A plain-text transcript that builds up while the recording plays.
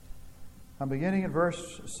I'm beginning in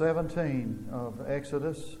verse 17 of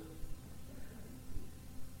Exodus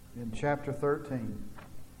in chapter 13.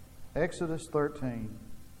 Exodus 13,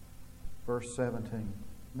 verse 17.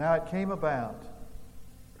 Now it came about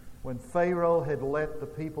when Pharaoh had let the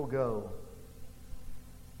people go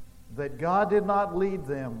that God did not lead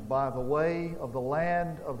them by the way of the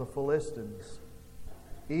land of the Philistines,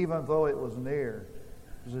 even though it was near.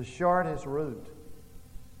 It was as short as route.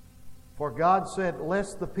 For God said,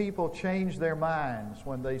 lest the people change their minds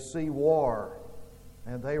when they see war,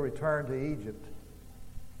 and they return to Egypt.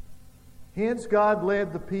 Hence God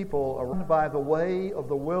led the people around by the way of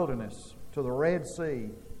the wilderness to the Red Sea.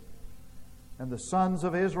 And the sons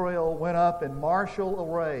of Israel went up in martial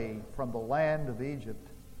array from the land of Egypt.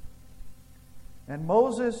 And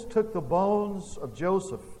Moses took the bones of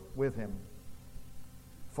Joseph with him,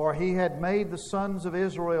 for he had made the sons of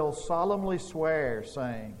Israel solemnly swear,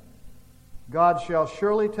 saying, God shall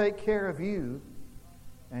surely take care of you,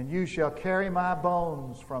 and you shall carry my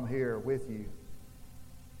bones from here with you.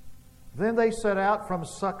 Then they set out from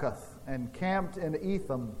Succoth and camped in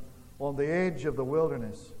Etham on the edge of the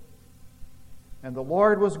wilderness. And the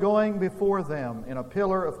Lord was going before them in a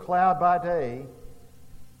pillar of cloud by day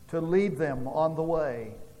to lead them on the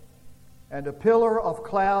way, and a pillar of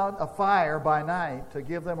cloud, a fire by night to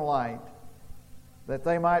give them light, that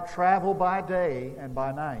they might travel by day and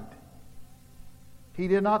by night. He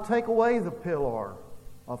did not take away the pillar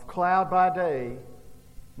of cloud by day,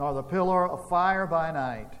 nor the pillar of fire by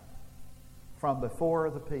night from before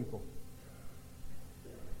the people.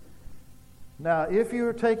 Now, if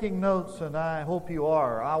you're taking notes, and I hope you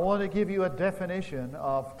are, I want to give you a definition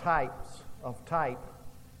of types, of type.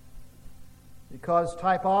 Because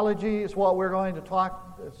typology is what we're going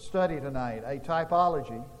to study tonight, a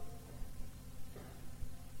typology.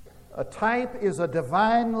 A type is a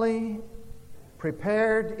divinely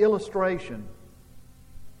prepared illustration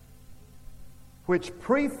which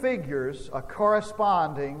prefigures a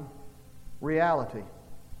corresponding reality.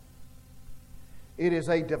 It is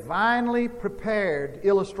a divinely prepared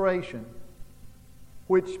illustration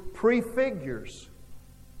which prefigures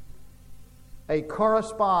a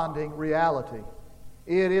corresponding reality.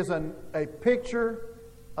 It is a picture,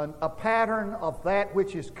 a pattern of that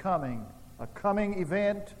which is coming, a coming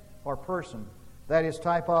event or person. That is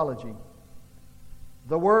typology.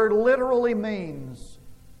 The word literally means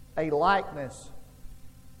a likeness,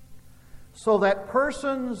 so that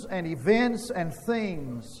persons and events and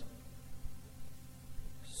things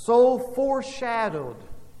so foreshadowed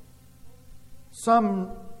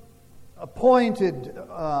some appointed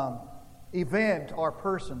event or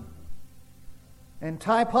person. And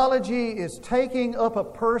typology is taking up a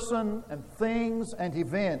person and things and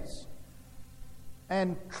events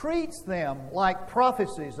and treats them like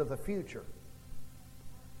prophecies of the future.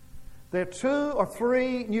 There are 2 or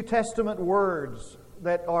 3 New Testament words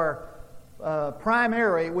that are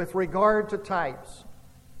primary with regard to types.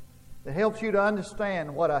 That helps you to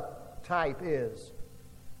understand what a type is.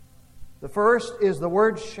 The first is the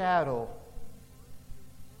word shadow.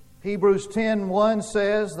 Hebrews 10:1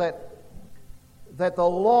 says that the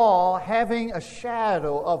law having a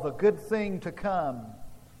shadow of a good thing to come.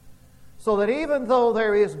 So that even though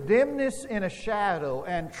there is dimness in a shadow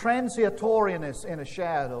and transitoriness in a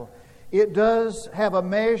shadow, it does have a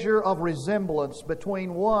measure of resemblance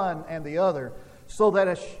between one and the other. So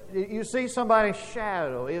that you see somebody's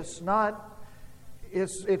shadow, it's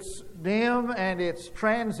dim and it's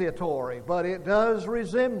transitory, but it does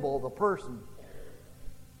resemble the person,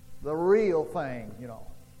 the real thing, you know.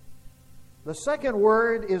 The second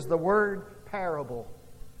word is the word parable,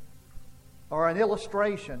 or an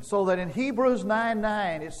illustration. So that in Hebrews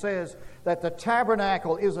 9:9 it says that the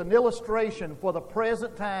tabernacle is an illustration for the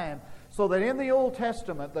present time. So that in the Old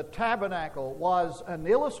Testament, the tabernacle was an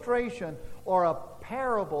illustration or a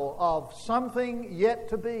parable of something yet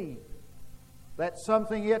to be. That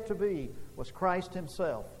something yet to be was Christ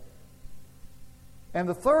Himself. And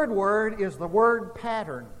the third word is the word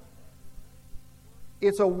pattern.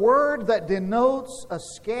 It's a word that denotes a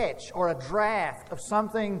sketch or a draft of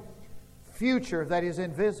something future that is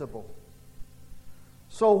invisible.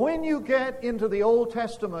 So when you get into the Old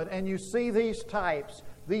Testament and you see these types,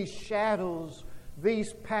 these shadows,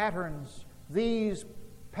 these patterns, these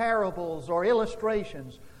parables or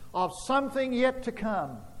illustrations of something yet to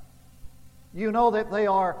come, you know that they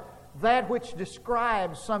are that which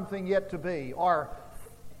describes something yet to be or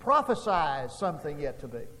prophesies something yet to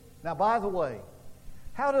be. Now, by the way,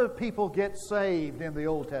 how do people get saved in the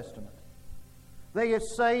Old Testament? They get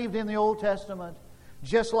saved in the Old Testament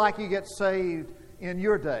just like you get saved in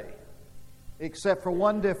your day, except for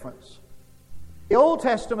one difference. the Old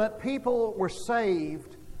Testament, people were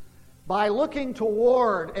saved by looking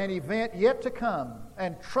toward an event yet to come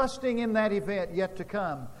and trusting in that event yet to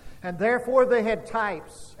come. And therefore they had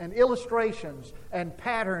types and illustrations and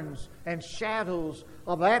patterns and shadows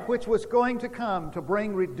of that which was going to come to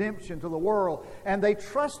bring redemption to the world. And they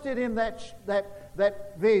trusted in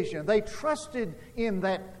that vision. They trusted in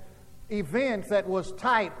that event that was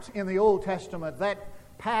typed in the Old Testament, that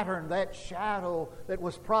pattern, that shadow that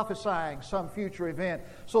was prophesying some future event.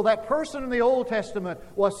 So that person in the Old Testament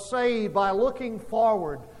was saved by looking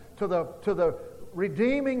forward to the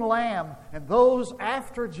redeeming Lamb, and those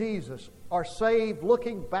after Jesus are saved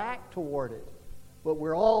looking back toward it. But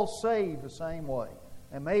we're all saved the same way.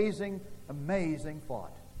 Amazing, amazing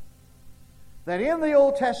thought. That in the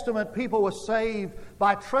Old Testament, people were saved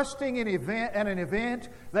by trusting in an event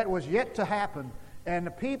that was yet to happen. And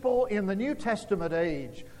the people in the New Testament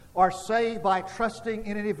age are saved by trusting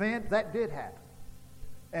in an event that did happen.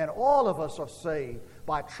 And all of us are saved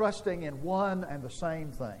by trusting in one and the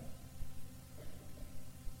same thing.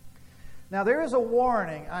 Now, there is a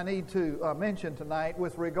warning I need to mention tonight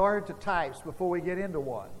with regard to types before we get into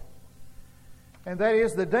one. And that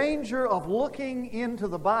is the danger of looking into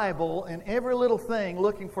the Bible in every little thing,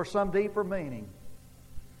 looking for some deeper meaning.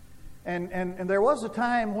 And there was a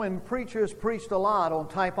time when preachers preached a lot on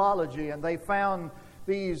typology, and they found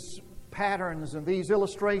these patterns and these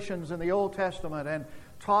illustrations in the Old Testament and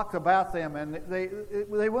talked about them, and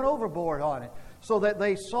they went overboard on it, so that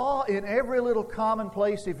they saw in every little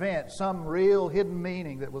commonplace event some real hidden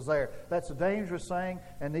meaning that was there. That's a dangerous thing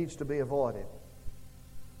and needs to be avoided.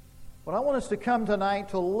 But I want us to come tonight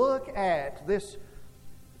to look at this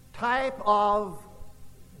type of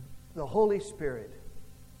the Holy Spirit.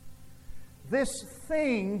 This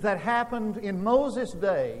thing that happened in Moses'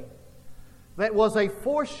 day that was a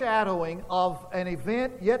foreshadowing of an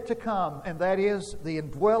event yet to come, and that is the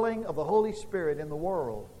indwelling of the Holy Spirit in the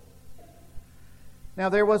world. Now,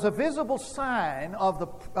 there was a visible sign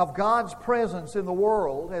of God's presence in the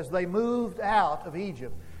world as they moved out of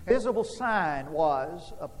Egypt. A visible sign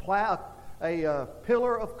was a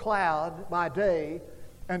pillar of cloud by day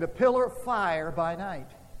and a pillar of fire by night.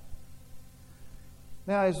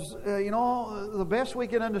 Now, as the best we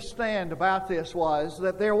can understand about this was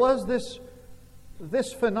that there was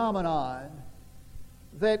this phenomenon,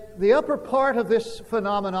 that the upper part of this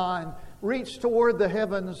phenomenon reached toward the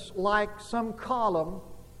heavens like some column,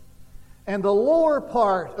 and the lower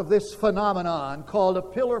part of this phenomenon, called a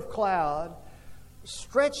pillar of cloud,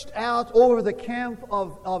 stretched out over the camp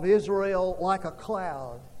of Israel like a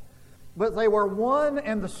cloud. But they were one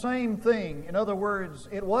and the same thing. In other words,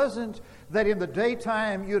 it wasn't that in the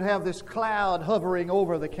daytime you'd have this cloud hovering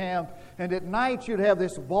over the camp, and at night you'd have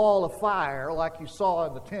this ball of fire like you saw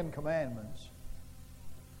in the Ten Commandments.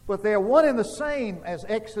 But they're one and the same, as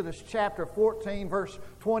Exodus chapter 14, verse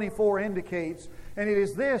 24 indicates. And it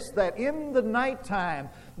is this, that in the nighttime,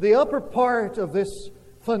 the upper part of this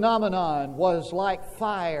phenomenon was like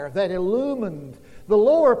fire that illumined the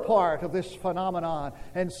lower part of this phenomenon.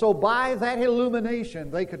 And so by that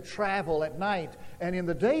illumination, they could travel at night. And in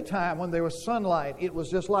the daytime, when there was sunlight, it was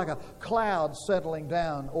just like a cloud settling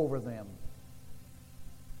down over them.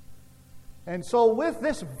 And so with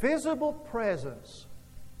this visible presence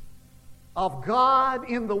of God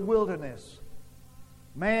in the wilderness,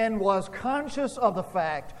 man was conscious of the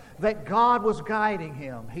fact that God was guiding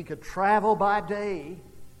him. He could travel by day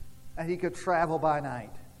and he could travel by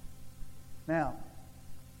night. Now,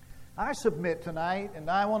 I submit tonight, and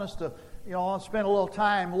I want us to, spend a little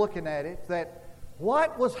time looking at it, that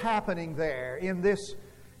what was happening there in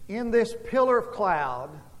this pillar of cloud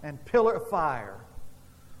and pillar of fire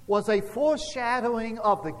was a foreshadowing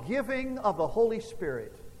of the giving of the Holy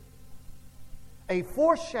Spirit. A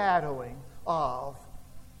foreshadowing of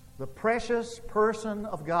the precious person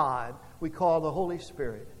of God we call the Holy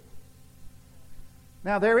Spirit.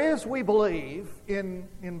 Now, there is, we believe, in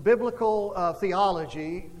biblical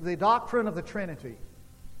theology, the doctrine of the Trinity.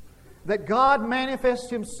 That God manifests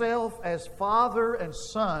Himself as Father and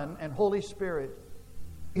Son and Holy Spirit.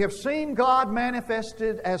 You have seen God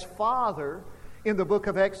manifested as Father in the book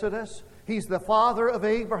of Exodus. He's the father of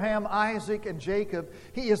Abraham, Isaac, and Jacob.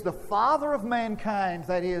 He is the father of mankind.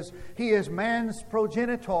 That is, He is man's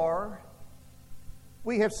progenitor.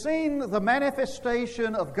 We have seen the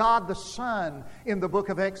manifestation of God the Son in the book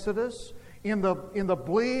of Exodus, in the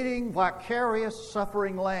bleeding, vicarious,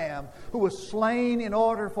 suffering Lamb who was slain in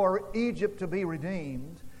order for Egypt to be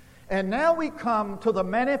redeemed. And now we come to the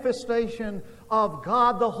manifestation of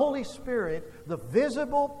God the Holy Spirit, the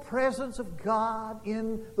visible presence of God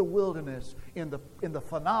in the wilderness, in the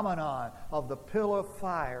phenomenon of the pillar of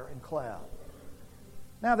fire and cloud.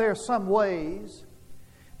 Now, there are some ways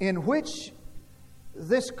in which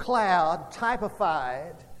this cloud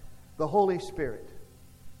typified the Holy Spirit.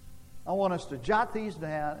 I want us to jot these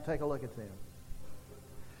down and take a look at them.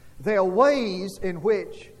 There are ways in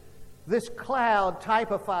which this cloud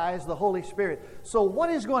typifies the Holy Spirit. So what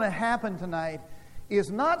is going to happen tonight is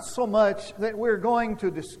not so much that we're going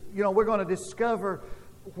to discover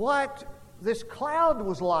what this cloud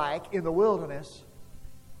was like in the wilderness,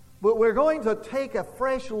 but we're going to take a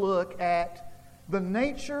fresh look at the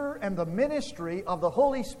nature and the ministry of the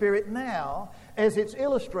Holy Spirit now as it's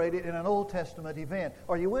illustrated in an Old Testament event.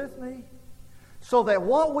 Are you with me? So that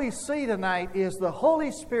what we see tonight is the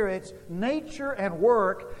Holy Spirit's nature and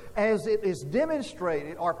work as it is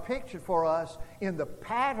demonstrated or pictured for us in the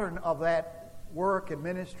pattern of that work and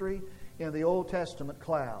ministry in the Old Testament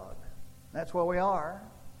cloud. That's where we are.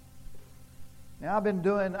 Now I've been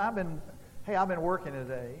working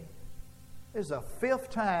today. This is the 5th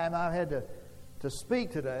time I've had to speak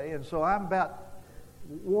today, and so I'm about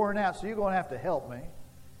worn out, so you're going to have to help me.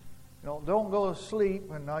 Don't go to sleep,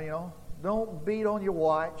 and don't beat on your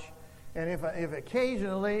watch. And if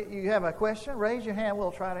occasionally you have a question, raise your hand,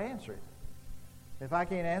 we'll try to answer it. If I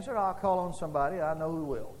can't answer it, I'll call on somebody I know who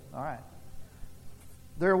will. All right.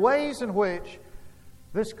 There are ways in which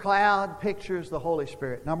this cloud pictures the Holy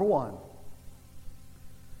Spirit. Number one,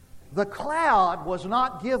 the cloud was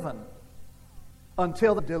not given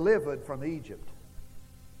until delivered from Egypt.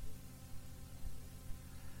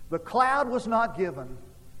 The cloud was not given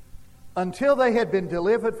until they had been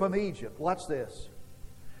delivered from Egypt. Watch this.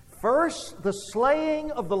 First, the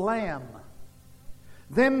slaying of the lamb,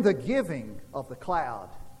 then the giving of the cloud.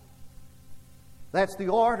 That's the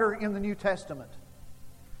order in the New Testament.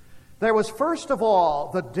 There was first of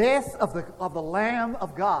all the death of the Lamb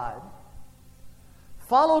of God,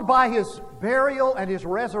 followed by His burial and His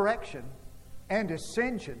resurrection and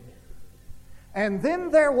ascension. And then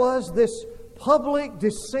there was this public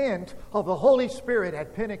descent of the Holy Spirit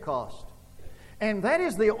at Pentecost. And that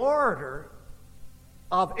is the order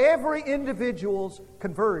of every individual's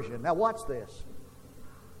conversion. Now watch this.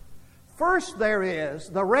 First there is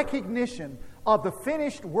the recognition of the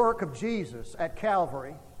finished work of Jesus at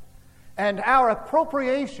Calvary and our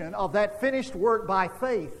appropriation of that finished work by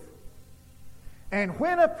faith. And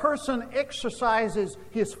when a person exercises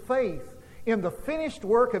his faith in the finished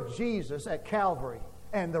work of Jesus at Calvary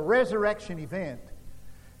and the resurrection event,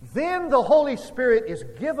 then the Holy Spirit is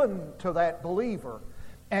given to that believer,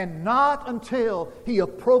 and not until he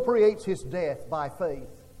appropriates his death by faith.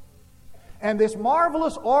 And this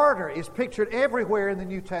marvelous order is pictured everywhere in the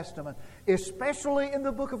New Testament, especially in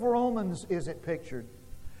the book of Romans is it pictured.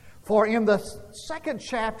 For in the 2nd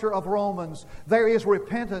chapter of Romans, there is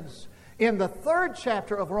repentance. In the 3rd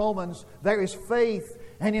chapter of Romans, there is faith.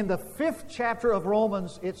 And in the 5th chapter of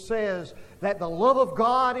Romans, it says that the love of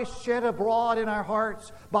God is shed abroad in our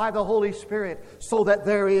hearts by the Holy Spirit, so that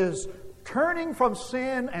there is turning from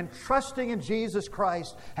sin and trusting in Jesus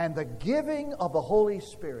Christ and the giving of the Holy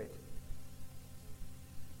Spirit.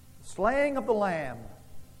 Slaying of the Lamb,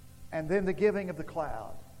 and then the giving of the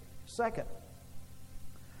cloud. Second,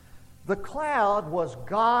 the cloud was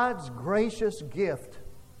God's gracious gift.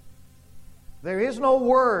 There is no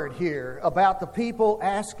word here about the people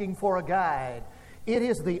asking for a guide. It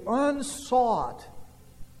is the unsought,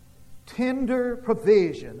 tender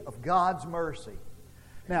provision of God's mercy.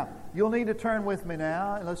 Now, you'll need to turn with me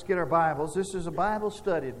now, and let's get our Bibles. This is a Bible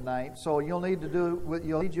study tonight, so you'll need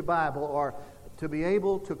your Bible or to be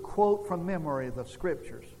able to quote from memory the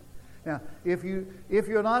Scriptures. Now, if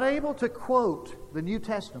you're not able to quote the New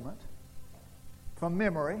Testament from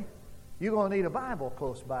memory, you're going to need a Bible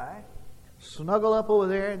close by. Snuggle up over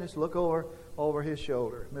there and just look over his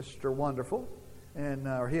shoulder, Mr. Wonderful, and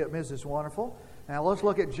or Mrs. Wonderful. Now let's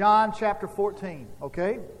look at John chapter 14,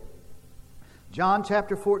 okay? John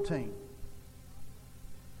chapter 14.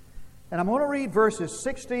 And I'm going to read verses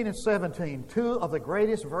 16 and 17, 2 of the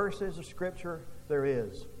greatest verses of Scripture there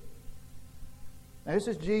is. Now this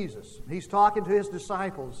is Jesus. He's talking to His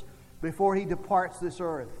disciples before He departs this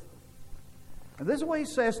earth. And this is what He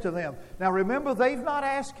says to them. Now remember, they've not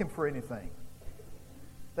asked Him for anything.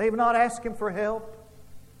 They've not asked Him for help.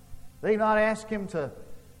 They've not asked Him to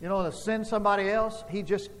send somebody else. He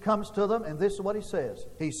just comes to them, and this is what He says.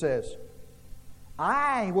 He says,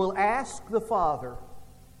 I will ask the Father,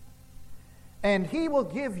 and He will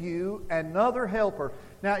give you another helper.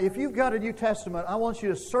 Now, if you've got a New Testament, I want you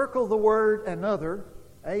to circle the word another,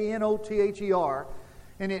 A-N-O-T-H-E-R,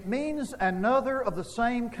 and it means another of the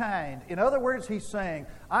same kind. In other words, He's saying,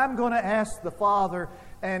 I'm going to ask the Father,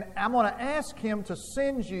 And I'm going to ask Him to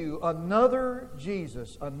send you another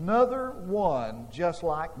Jesus, another one just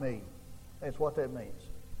like me. That's what that means.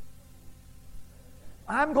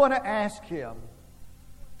 I'm going to ask Him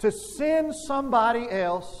to send somebody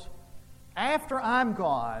else after I'm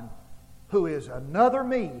gone who is another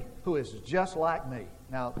me, who is just like me.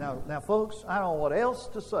 Now, folks, I don't know what else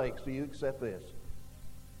to say to you except this.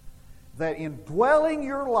 That in dwelling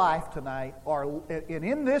your life tonight, or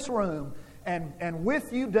in this room, and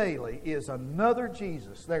with you daily, is another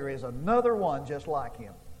Jesus. There is another one just like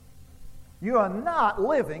Him. You are not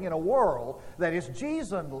living in a world that is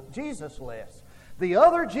Jesus-less. The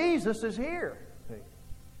other Jesus is here.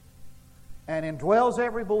 And indwells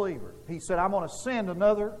every believer. He said, I'm going to send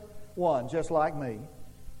another one just like me.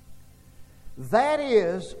 That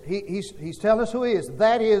is, he's telling us who He is.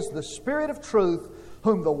 That is the Spirit of truth,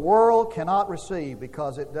 whom the world cannot receive,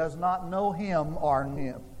 because it does not know Him or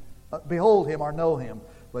behold Him or know Him.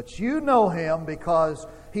 But you know Him because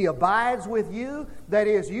He abides with you. That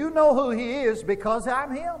is, you know who He is because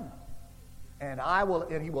I'm Him. And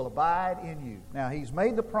He will abide in you. Now, He's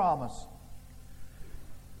made the promise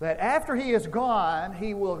that after He is gone,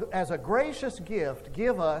 He will, as a gracious gift,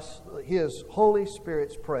 give us His Holy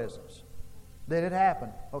Spirit's presence. Did it happen?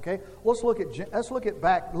 Okay.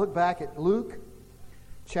 Look back at Luke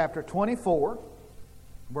chapter 24,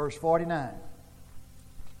 verse 49.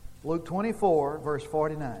 Luke 24, verse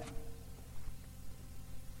 49.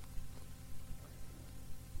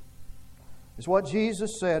 It's what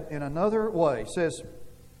Jesus said in another way. He says,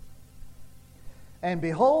 and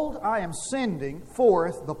behold, I am sending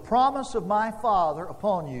forth the promise of my Father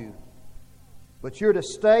upon you. But you're to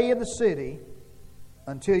stay in the city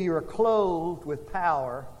until you are clothed with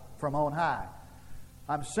power from on high.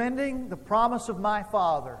 I'm sending the promise of my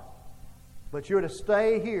Father, but you're to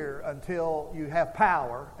stay here until you have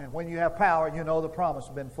power. And when you have power, you know the promise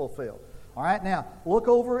has been fulfilled. All right, now look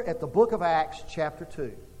over at the book of Acts, chapter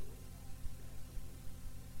 2.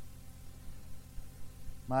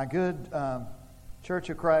 My good Church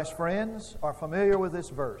of Christ friends are familiar with this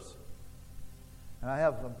verse. And I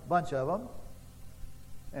have a bunch of them.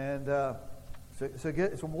 And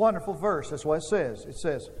it's a wonderful verse. That's what it says. It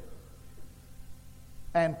says,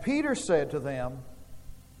 and Peter said to them,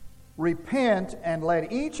 repent and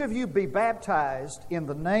let each of you be baptized in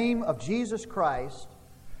the name of Jesus Christ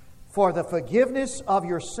for the forgiveness of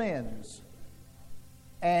your sins,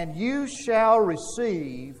 and you shall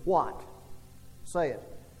receive what? Say it.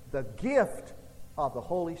 The gift of the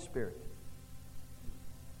Holy Spirit.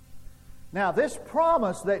 Now, this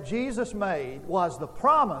promise that Jesus made was the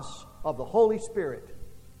promise of the Holy Spirit.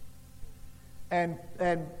 And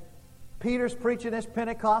Peter's preaching this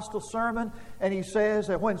Pentecostal sermon, and he says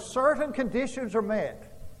that when certain conditions are met,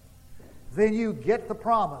 then you get the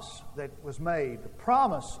promise that was made, the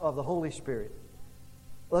promise of the Holy Spirit.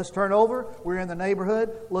 Let's turn over. We're in the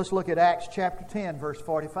neighborhood. Let's look at Acts chapter 10, verse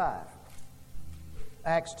 45.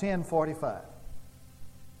 Acts 10:45.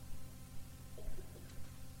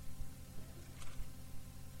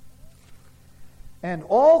 And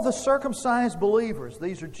all the circumcised believers,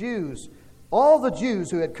 these are Jews, all the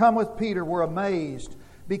Jews who had come with Peter were amazed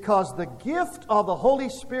because the gift of the Holy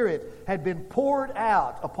Spirit had been poured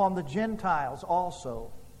out upon the Gentiles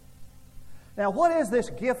also. Now, what is this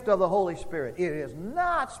gift of the Holy Spirit? It is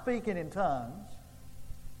not speaking in tongues.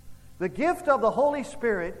 The gift of the Holy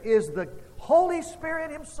Spirit is the Holy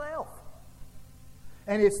Spirit Himself.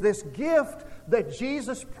 And it's this gift that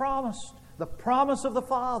Jesus promised, the promise of the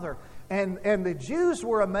Father. And the Jews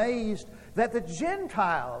were amazed that the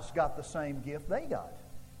Gentiles got the same gift they got.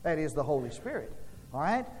 That is the Holy Spirit. All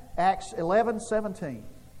right? Acts 11:17.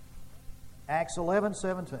 Acts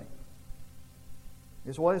 11:17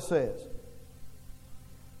 is what it says.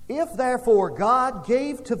 If therefore God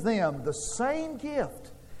gave to them the same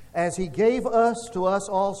gift as He gave to us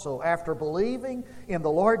also, after believing in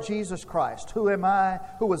the Lord Jesus Christ, who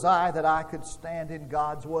was I that I could stand in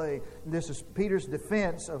God's way? And this is Peter's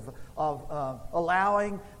defense of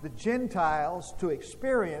allowing the Gentiles to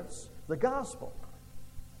experience the gospel.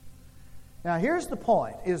 Now here's the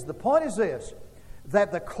point. The point is this,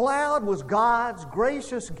 that the cloud was God's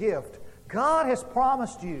gracious gift. God has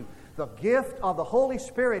promised you the gift of the Holy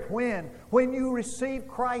Spirit when you receive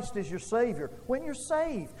Christ as your Savior, when you're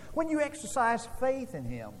saved, when you exercise faith in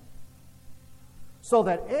Him. So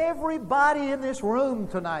that everybody in this room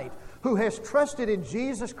tonight who has trusted in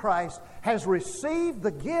Jesus Christ has received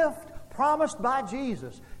the gift promised by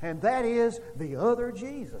Jesus, and that is the other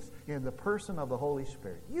Jesus in the person of the Holy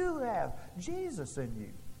Spirit. You have Jesus in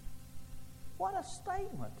you. What a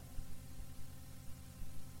statement.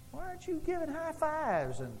 Why aren't you giving high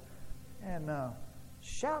fives and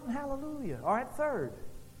Shouting hallelujah. All right, third.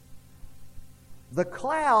 The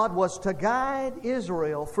cloud was to guide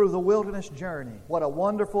Israel through the wilderness journey. What a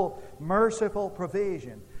wonderful, merciful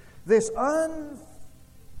provision. This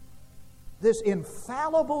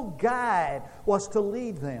infallible guide was to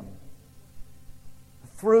lead them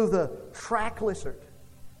through the trackless desert,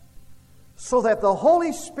 so that the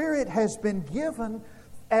Holy Spirit has been given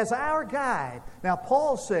as our guide. Now,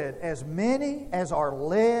 Paul said, as many as are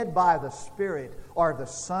led by the Spirit are the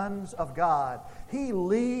sons of God. He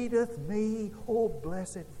leadeth me, O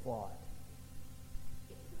blessed thought.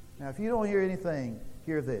 Now, if you don't hear anything,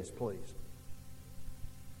 hear this, please.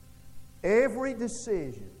 Every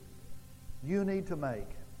decision you need to make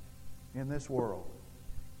in this world,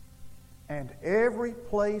 and every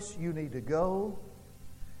place you need to go,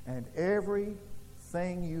 and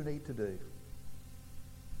everything you need to do,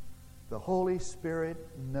 the Holy Spirit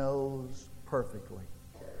knows perfectly.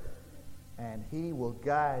 And He will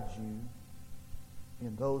guide you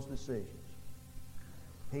in those decisions.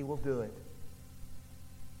 He will do it.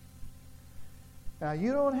 Now,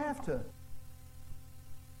 you don't have to.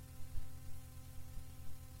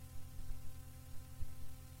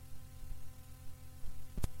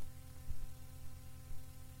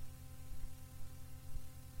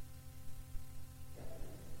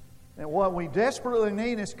 And what we desperately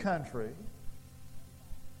need in this country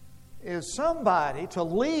is somebody to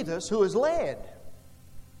lead us who is led.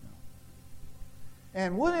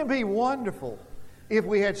 And wouldn't it be wonderful if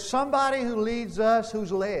we had somebody who leads us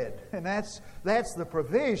who's led? And that's the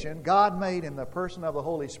provision God made in the person of the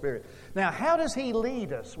Holy Spirit. Now, how does He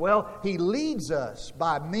lead us? Well, He leads us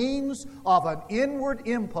by means of an inward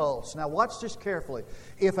impulse. Now, watch this carefully.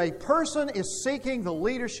 If a person is seeking the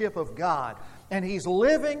leadership of God, and he's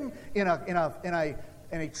living in a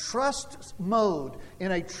trust mode,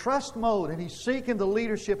 and he's seeking the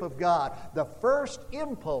leadership of God, the first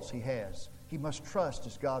impulse he must trust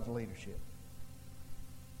is God's leadership.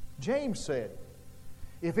 James said,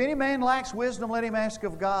 if any man lacks wisdom, let him ask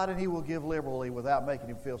of God, and He will give liberally without making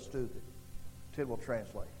him feel stupid. Tidwell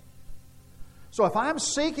translate. So if I'm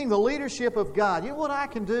seeking the leadership of God, you know what I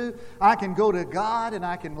can do? I can go to God and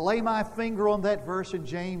I can lay my finger on that verse in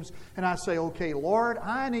James and I say, okay, Lord,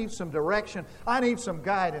 I need some direction. I need some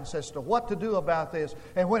guidance as to what to do about this.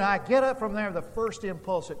 And when I get up from there, the first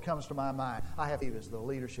impulse that comes to my mind, I have is the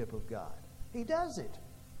leadership of God. He does it.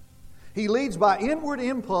 He leads by inward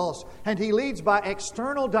impulse and He leads by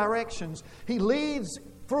external directions. He leads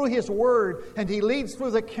through His Word, and He leads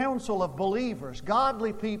through the counsel of believers,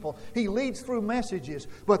 godly people. He leads through messages.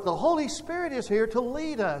 But the Holy Spirit is here to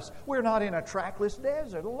lead us. We're not in a trackless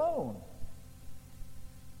desert alone.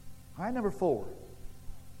 All right, number 4.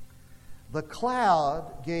 The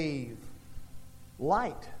cloud gave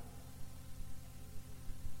light.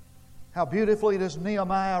 How beautifully does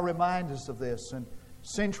Nehemiah remind us of this? And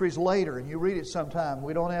centuries later, and you read it sometime.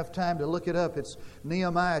 We don't have time to look it up. It's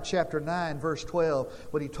Nehemiah chapter 9, verse 12.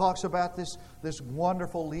 But he talks about this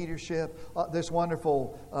wonderful leadership, this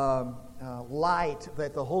wonderful light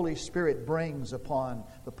that the Holy Spirit brings upon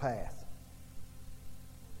the path.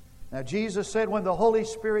 Now, Jesus said when the Holy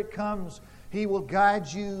Spirit comes, He will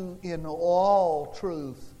guide you in all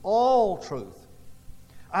truth. All truth.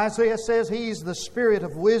 Isaiah says He's the Spirit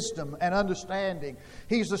of wisdom and understanding.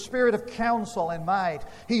 He's the Spirit of counsel and might.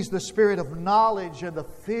 He's the Spirit of knowledge and the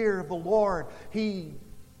fear of the Lord. He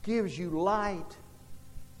gives you light.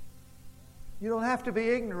 You don't have to be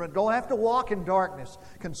ignorant. Don't have to walk in darkness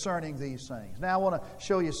concerning these things. Now I want to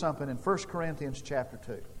show you something in 1 Corinthians chapter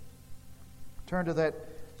 2. Turn to that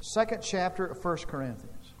second chapter of 1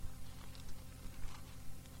 Corinthians.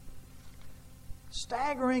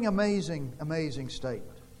 Staggering, amazing, amazing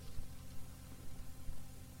statement.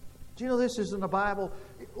 Do you know this is in the Bible?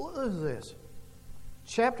 Look at this.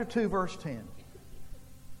 Chapter 2, verse 10.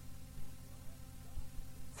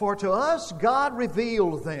 For to us God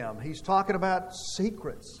revealed them. He's talking about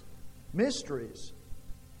secrets, mysteries,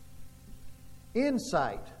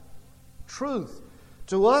 insight, truth.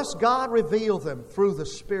 To us God revealed them through the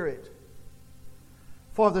Spirit.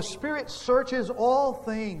 For the Spirit searches all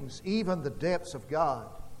things, even the depths of God.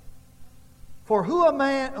 For who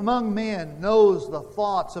among men knows the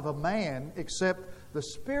thoughts of a man except the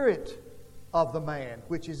spirit of the man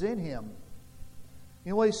which is in him?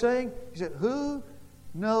 You know what he's saying? He said, who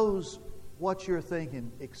knows what you're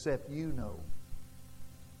thinking except you know?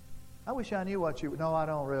 I wish I knew what you... No, I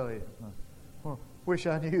don't really. Wish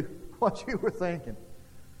I knew what you were thinking.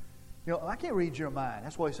 You know, I can't read your mind.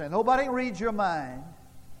 That's what he's saying. Nobody can read your mind.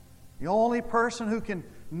 The only person who can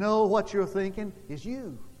know what you're thinking is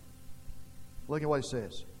you. Look at what he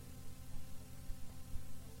says.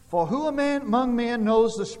 For who among men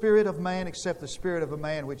knows the spirit of man except the spirit of a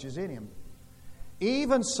man which is in him?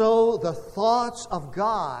 Even so, the thoughts of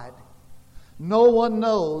God no one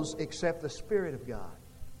knows except the Spirit of God.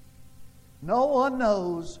 No one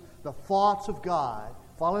knows the thoughts of God,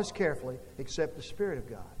 follow this carefully, except the Spirit of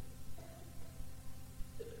God.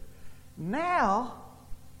 Now,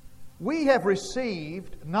 we have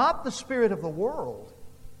received not the spirit of the world,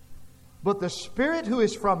 but the Spirit who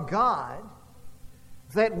is from God,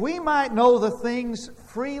 that we might know the things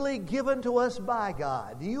freely given to us by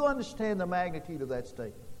God. Do you understand the magnitude of that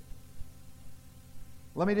statement?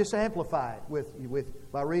 Let me just amplify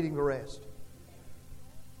it by reading the rest.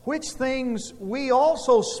 Which things we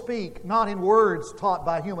also speak, not in words taught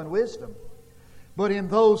by human wisdom, but in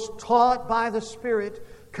those taught by the Spirit,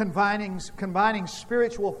 combining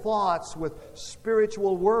spiritual thoughts with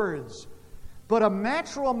spiritual words. But a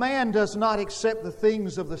natural man does not accept the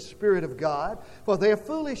things of the Spirit of God, for they are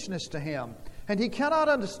foolishness to him, and he cannot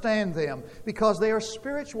understand them, because they are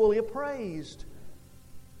spiritually appraised.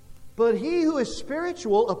 But he who is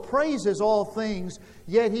spiritual appraises all things,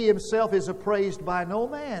 yet he himself is appraised by no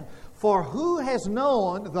man. For who has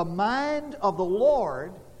known the mind of the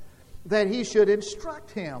Lord, that he should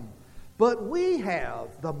instruct him? But we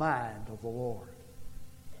have the mind of the Lord.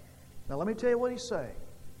 Now let me tell you what he's saying.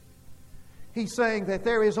 He's saying that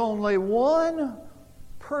there is only one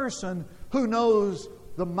person who knows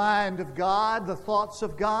the mind of God, the thoughts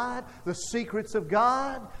of God, the secrets of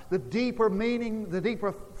God, the deeper meaning, the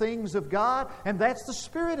deeper things of God, and that's the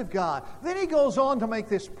Spirit of God. Then he goes on to make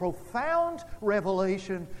this profound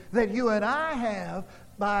revelation that you and I have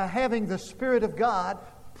by having the Spirit of God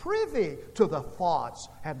privy to the thoughts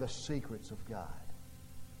and the secrets of God.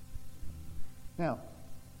 Now,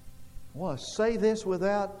 I want to say this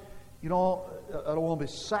without, I don't want to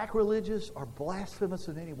be sacrilegious or blasphemous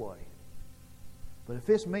in any way. But if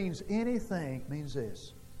this means anything, it means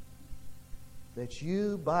this: that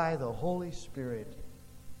you, by the Holy Spirit,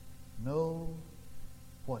 know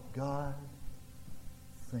what God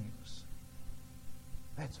thinks.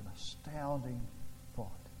 That's an astounding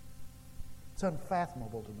thought. It's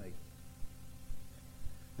unfathomable to me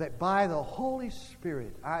that by the Holy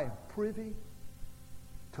Spirit I am privy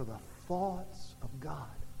to the thoughts of God.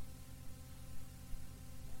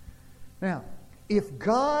 Now, if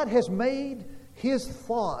God has made His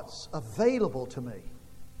thoughts available to me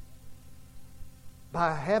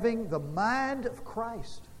by having the mind of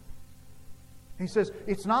Christ, He says,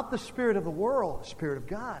 it's not the spirit of the world, the Spirit of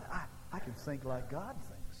God. I can think like God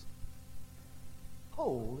thinks.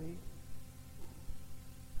 Holy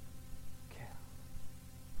cow.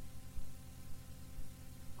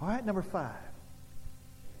 All right, number 5.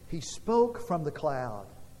 He spoke from the cloud.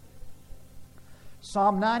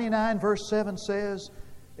 Psalm 99 verse 7 says,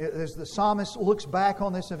 as the psalmist looks back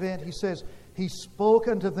on this event, he says, He spoke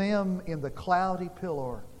unto them in the cloudy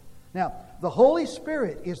pillar. Now, the Holy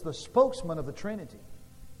Spirit is the spokesman of the Trinity.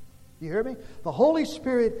 You hear me? The Holy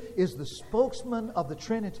Spirit is the spokesman of the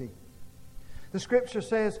Trinity. The Scripture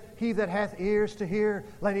says, He that hath ears to hear,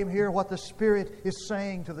 let him hear what the Spirit is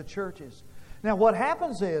saying to the churches. Now, what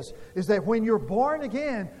happens is that when you're born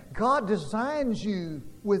again, God designs you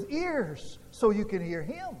with ears so you can hear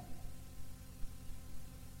Him.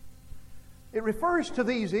 It refers to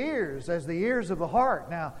these ears as the ears of the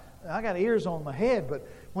heart. Now, I got ears on my head, but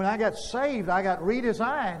when I got saved, I got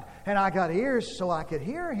redesigned, and I got ears so I could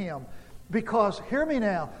hear Him. Because, hear me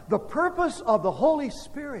now, the purpose of the Holy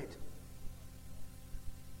Spirit,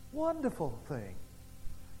 wonderful thing.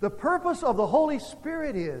 The purpose of the Holy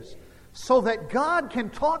Spirit is so that God can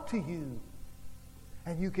talk to you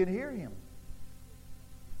and you can hear Him.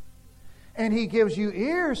 And He gives you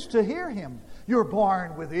ears to hear Him. You're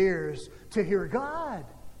born with ears to hear God.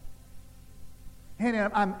 And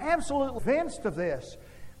I'm absolutely convinced of this,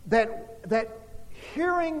 that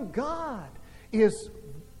hearing God is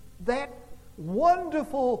that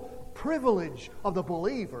wonderful privilege of the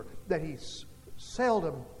believer that he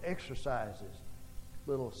seldom exercises.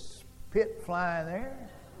 Little spit flying there.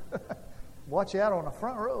 Watch out on the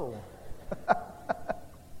front row.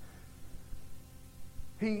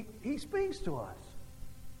 He speaks to us.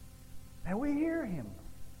 And we hear Him.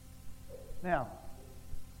 Now,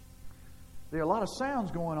 there are a lot of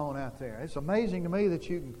sounds going on out there. It's amazing to me that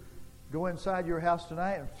you can go inside your house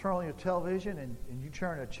tonight and turn on your television and you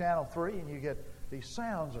turn to channel 3 and you get these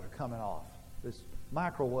sounds that are coming off. This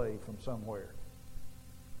microwave from somewhere.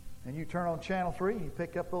 And you turn on channel 3 and you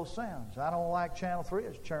pick up those sounds. I don't like channel 3.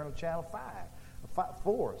 It's channel 5,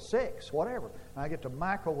 4, 6, whatever. And I get the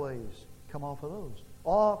microwaves come off of those.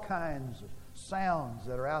 All kinds of sounds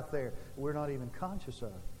that are out there we're not even conscious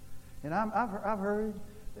of. And I've heard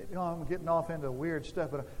I'm getting off into weird stuff,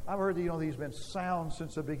 but I've heard that, these have been sounds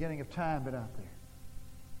since the beginning of time been out there.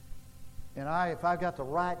 And if I've got the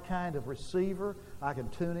right kind of receiver, I can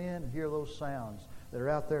tune in and hear those sounds that are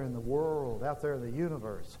out there in the world, out there in the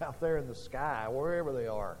universe, out there in the sky, wherever they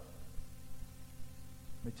are.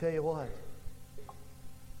 Let me tell you what.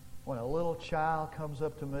 When a little child comes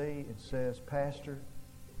up to me and says, Pastor,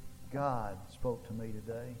 God spoke to me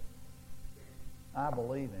today, I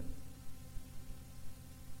believe him.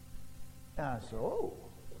 And I said, oh,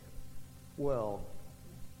 well,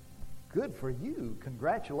 good for you.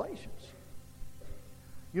 Congratulations.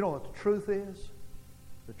 You know what the truth is?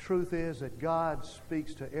 The truth is that God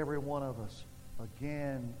speaks to every one of us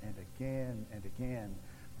again and again and again.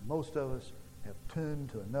 Most of us have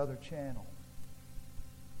tuned to another channel.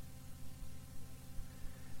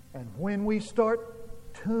 And when we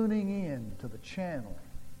start tuning in to the channel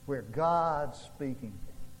where God's speaking,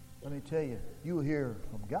 let me tell you, you'll hear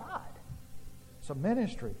from God. It's a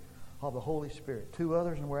ministry of the Holy Spirit. 2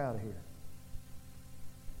 others and we're out of here.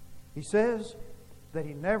 He says that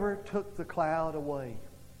He never took the cloud away.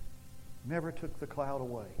 Never took the cloud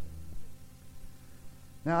away.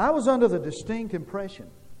 Now, I was under the distinct impression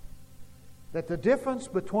that the difference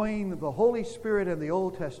between the Holy Spirit in the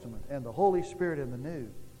Old Testament and the Holy Spirit in the New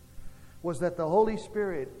was that the Holy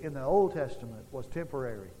Spirit in the Old Testament was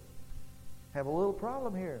temporary. Have a little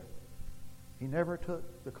problem here. He never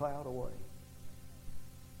took the cloud away.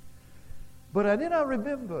 But then I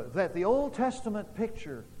remember that the Old Testament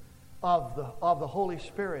picture of the Holy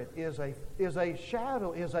Spirit is a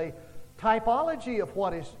shadow, is a typology of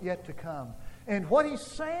what is yet to come. And what He's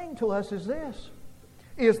saying to us is this,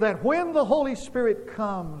 is that when the Holy Spirit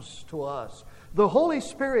comes to us, the Holy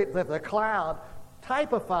Spirit that the cloud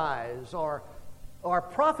typifies or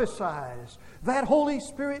prophesies, that Holy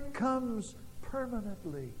Spirit comes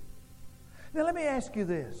permanently. Now let me ask you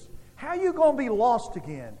this. How are you going to be lost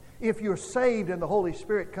again if you're saved and the Holy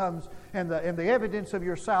Spirit comes and the evidence of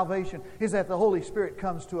your salvation is that the Holy Spirit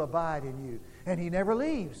comes to abide in you and He never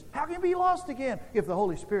leaves? How can you be lost again if the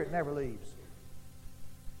Holy Spirit never leaves?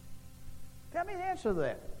 Tell me the answer to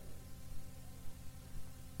that.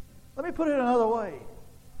 Let me put it another way.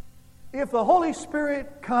 If the Holy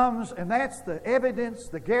Spirit comes, and that's the evidence,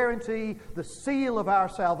 the guarantee, the seal of our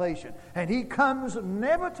salvation, and He comes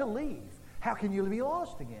never to leave, how can you be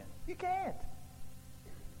lost again? You can't.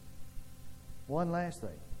 One last thing.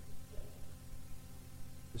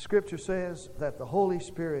 The Scripture says that the Holy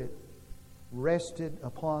Spirit rested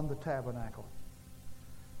upon the tabernacle.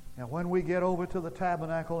 Now, when we get over to the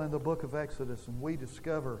tabernacle in the book of Exodus and we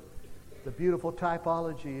discover the beautiful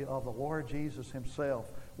typology of the Lord Jesus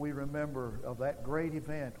Himself, we remember of that great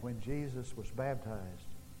event when Jesus was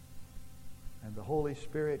baptized and the Holy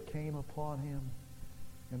Spirit came upon Him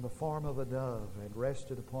in the form of a dove and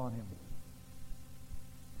rested upon Him.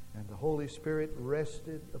 And the Holy Spirit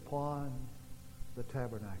rested upon the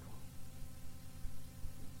tabernacle.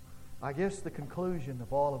 I guess the conclusion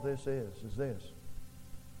of all of this is this.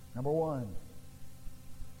 Number one,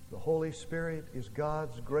 the Holy Spirit is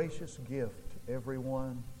God's gracious gift to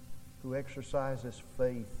everyone who exercises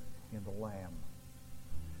faith in the Lamb.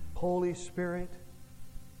 Holy Spirit,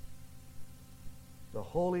 the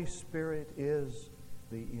Holy Spirit is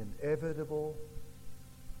the inevitable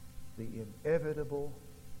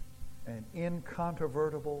and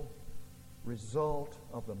incontrovertible result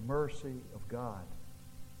of the mercy of God.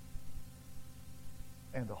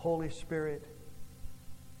 And the Holy Spirit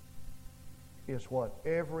is what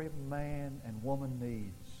every man and woman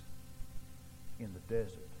needs in the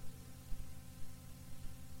desert.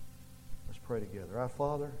 Let's pray together. Our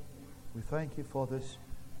Father, we thank You for this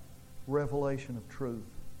revelation of truth.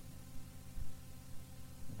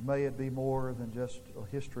 And may it be more than just a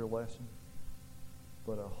history lesson,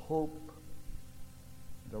 but a hope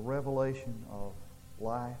and a revelation of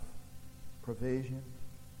life, provision,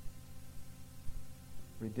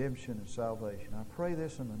 redemption, and salvation. I pray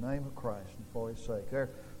this in the name of Christ and for His sake. There are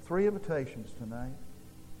 3 invitations tonight.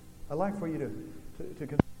 I'd like for you to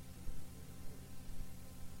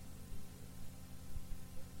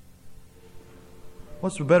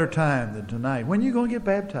what's a better time than tonight? When are you going to get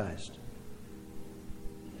baptized?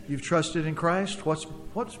 You've trusted in Christ?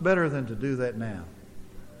 What's better than to do that now?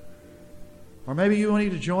 Or maybe you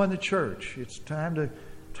need to join the church. It's time to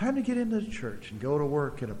get into the church and go to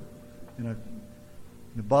work in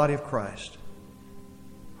the body of Christ.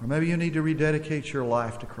 Or maybe you need to rededicate your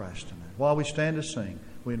life to Christ tonight. While we stand to sing,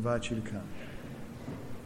 we invite you to come.